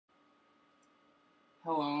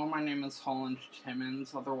Hello, my name is Holland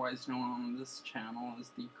Timmons, otherwise known on this channel as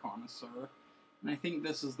The Connoisseur, and I think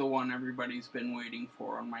this is the one everybody's been waiting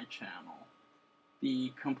for on my channel.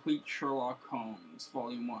 The Complete Sherlock Holmes,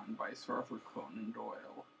 Volume 1 by Sir Arthur Conan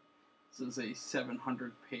Doyle. This is a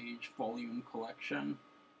 700-page volume collection.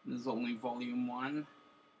 This is only Volume 1.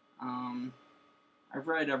 I've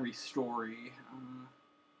read every story.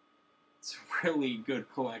 It's a really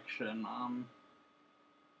good collection.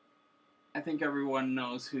 I think everyone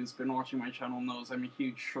knows who's been watching my channel knows I'm a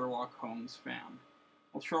huge Sherlock Holmes fan.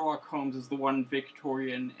 Well, Sherlock Holmes is the one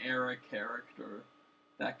Victorian-era character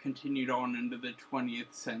that continued on into the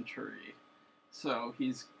 20th century. So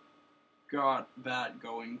he's got that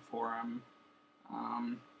going for him.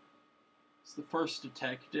 He's the first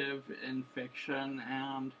detective in fiction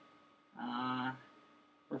and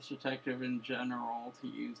first detective in general to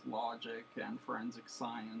use logic and forensic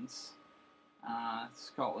science.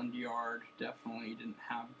 Scotland Yard definitely didn't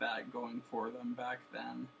have that going for them back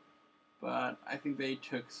then, but I think they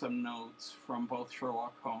took some notes from both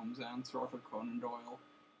Sherlock Holmes and Sir Arthur Conan Doyle,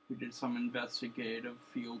 who did some investigative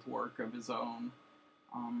field work of his own.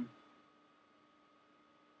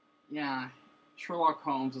 Yeah, Sherlock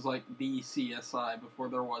Holmes is like the CSI before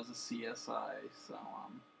there was a CSI, so,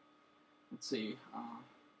 let's see,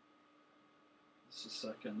 just a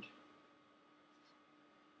second.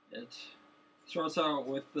 It starts out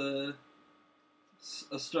with a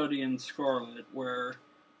study in Scarlet, where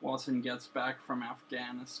Watson gets back from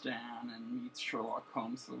Afghanistan and meets Sherlock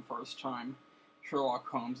Holmes for the first time. Sherlock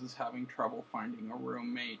Holmes is having trouble finding a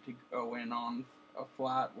roommate to go in on a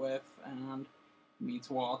flat with, and meets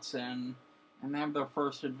Watson, and they have their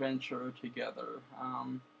first adventure together.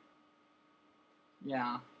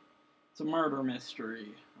 Yeah, it's a murder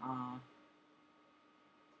mystery.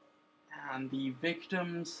 And the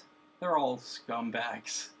victims, they're all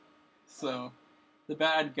scumbags. So, the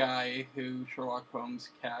bad guy who Sherlock Holmes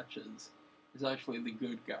catches is actually the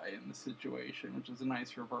good guy in the situation, which is a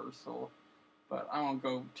nice reversal. But I won't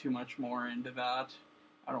go too much more into that.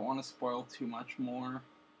 I don't want to spoil too much more.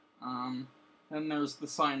 Then there's The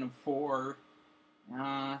Sign of Four.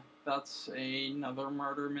 That's another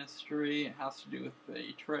murder mystery. It has to do with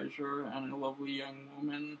a treasure and a lovely young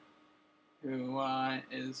woman who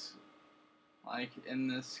is, like, in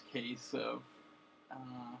this case of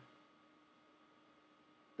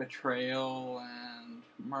betrayal and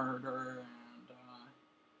murder, and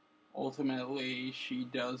ultimately she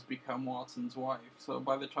does become Watson's wife. So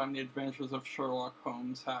by the time The Adventures of Sherlock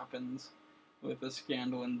Holmes happens, with A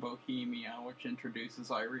Scandal in Bohemia, which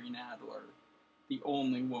introduces Irene Adler, the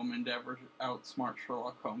only woman to ever outsmart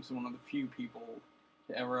Sherlock Holmes, and one of the few people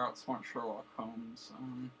to ever outsmart Sherlock Holmes.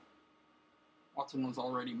 Watson was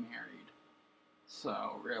already married.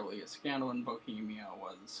 So, really, A Scandal in Bohemia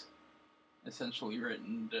was essentially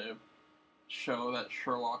written to show that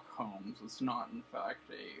Sherlock Holmes was not, in fact,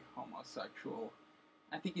 a homosexual.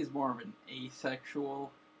 I think he's more of an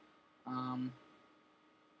asexual.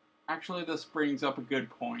 Actually, this brings up a good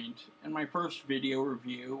point. In my first video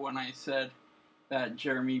review, when I said that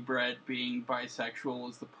Jeremy Brett being bisexual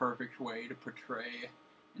was the perfect way to portray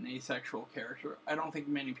an asexual character, I don't think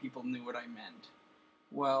many people knew what I meant.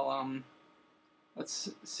 Well, let's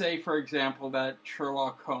say, for example, that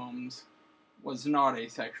Sherlock Holmes was not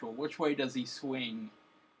asexual. Which way does he swing?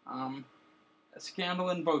 A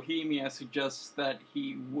Scandal in Bohemia suggests that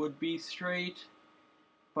he would be straight,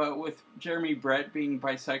 but with Jeremy Brett being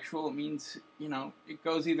bisexual, it means, it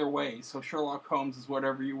goes either way. So Sherlock Holmes is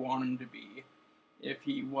whatever you want him to be, if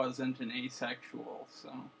he wasn't an asexual.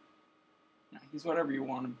 So, he's whatever you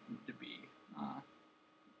want him to be.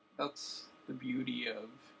 That's the beauty of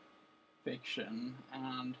fiction,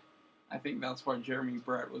 and I think that's why Jeremy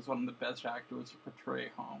Brett was one of the best actors to portray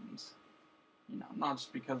Holmes. Not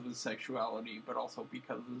just because of his sexuality, but also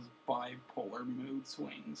because of his bipolar mood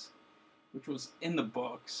swings, which was in the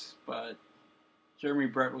books, but Jeremy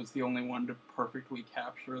Brett was the only one to perfectly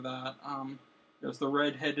capture that. There's the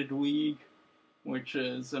Red-Headed League, which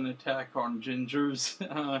is an attack on gingers,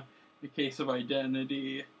 The Case of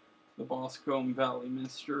Identity, the Boscombe Valley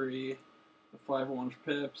Mystery, the Five Orange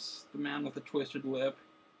Pips, The Man with the Twisted Lip,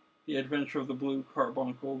 The Adventure of the Blue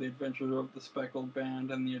Carbuncle, The Adventure of the Speckled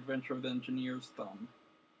Band, and The Adventure of the Engineer's Thumb,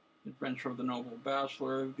 The Adventure of the Noble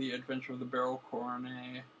Bachelor, The Adventure of the Barrel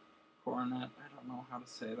Coronet, I don't know how to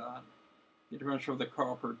say that, The Adventure of the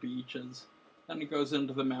Copper Beeches. Then it goes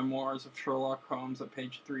into the memoirs of Sherlock Holmes at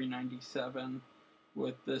page 397,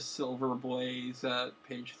 with the Silver Blaze at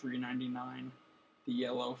page 399, The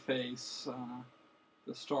Yellow Face,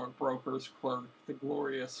 the Stockbroker's Clerk, The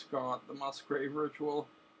Glorious Scott, The Musgrave Ritual,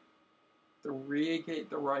 the Reigate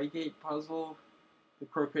Puzzle, The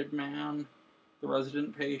Crooked Man, The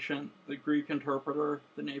Resident Patient, The Greek Interpreter,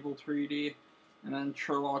 The Naval Treaty, and then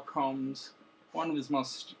Sherlock Holmes. One of his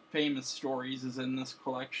most famous stories is in this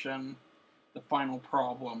collection, The Final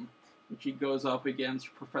Problem, which he goes up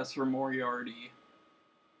against Professor Moriarty.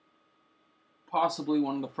 Possibly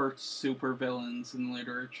one of the first supervillains in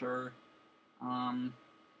literature.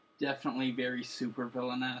 Definitely very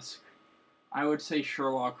supervillainesque. I would say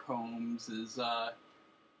Sherlock Holmes is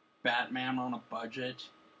Batman on a budget.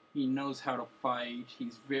 He knows how to fight,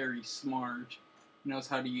 he's very smart, he knows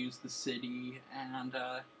how to use the city, and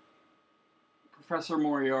Professor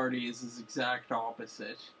Moriarty is his exact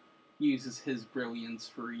opposite. He uses his brilliance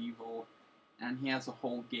for evil, and he has a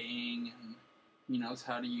whole gang, and he knows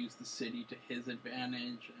how to use the city to his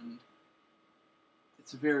advantage, and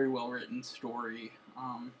it's a very well written story.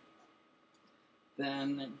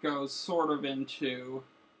 Then it goes sort of into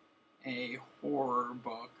a horror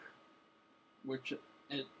book, which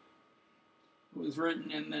it was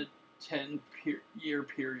written in the 10-year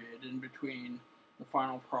period in between The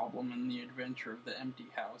Final Problem and The Adventure of the Empty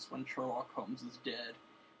House, when Sherlock Holmes is dead.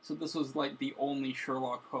 So this was like the only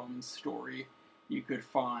Sherlock Holmes story you could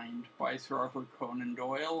find by Sir Arthur Conan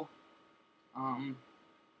Doyle.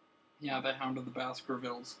 Yeah, The Hound of the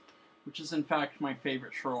Baskervilles, which is in fact my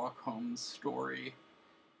favorite Sherlock Holmes story.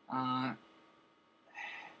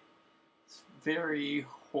 It's very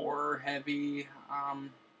horror-heavy,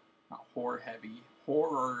 not horror-heavy,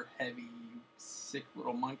 horror-heavy, sick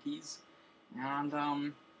little monkeys,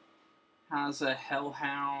 and has a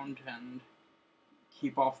hellhound and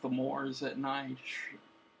keep off the moors at night.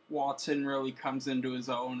 Watson really comes into his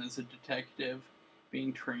own as a detective,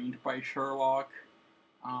 being trained by Sherlock.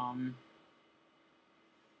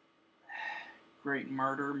 Great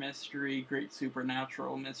murder mystery, great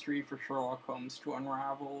supernatural mystery for Sherlock Holmes to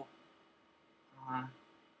unravel.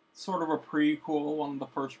 Sort of a prequel, one of the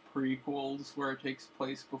first prequels where it takes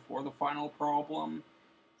place before The Final Problem.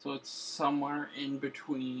 So it's somewhere in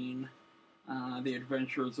between The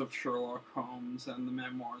Adventures of Sherlock Holmes and The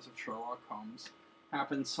Memoirs of Sherlock Holmes.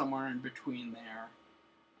 Happens somewhere in between there.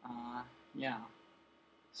 Yeah.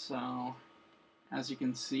 So, as you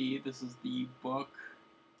can see, this is the book.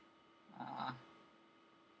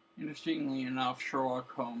 Interestingly enough,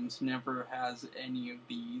 Sherlock Holmes never has any of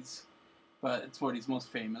these, but it's what he's most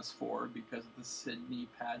famous for because of the Sidney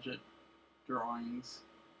Paget drawings.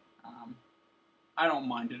 I don't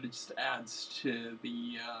mind it, it just adds to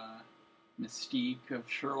the mystique of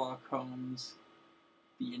Sherlock Holmes,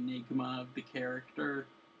 the enigma of the character.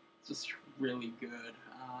 It's just really good.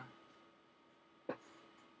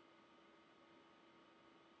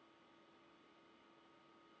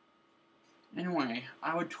 Anyway,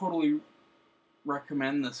 I would totally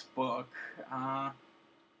recommend this book.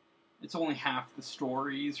 It's only half the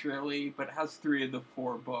stories, really, but it has 3 of the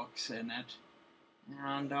 4 books in it.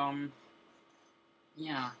 And,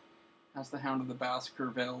 yeah, it has The Hound of the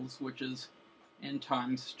Baskervilles, which is in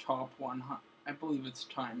Time's top 100. I believe it's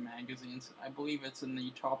Time magazine's. I believe it's in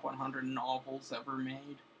the top 100 novels ever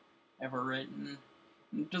made, ever written.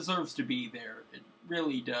 It deserves to be there. It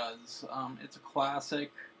really does. It's a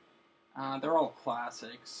classic. They're all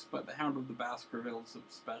classics, but The Hound of the Baskervilles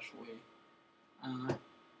especially.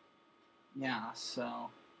 Yeah, so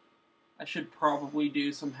I should probably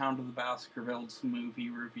do some Hound of the Baskervilles movie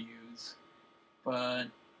reviews, but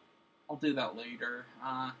I'll do that later.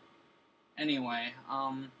 Anyway,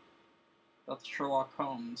 that's Sherlock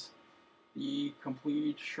Holmes. The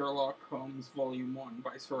Complete Sherlock Holmes Volume 1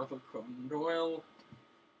 by Sir Arthur Conan Doyle.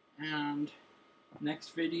 And next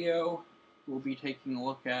video, we'll be taking a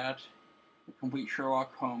look at The Complete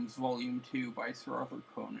Sherlock Holmes Volume 2 by Sir Arthur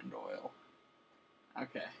Conan Doyle.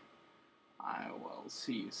 Okay. I will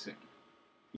see you soon.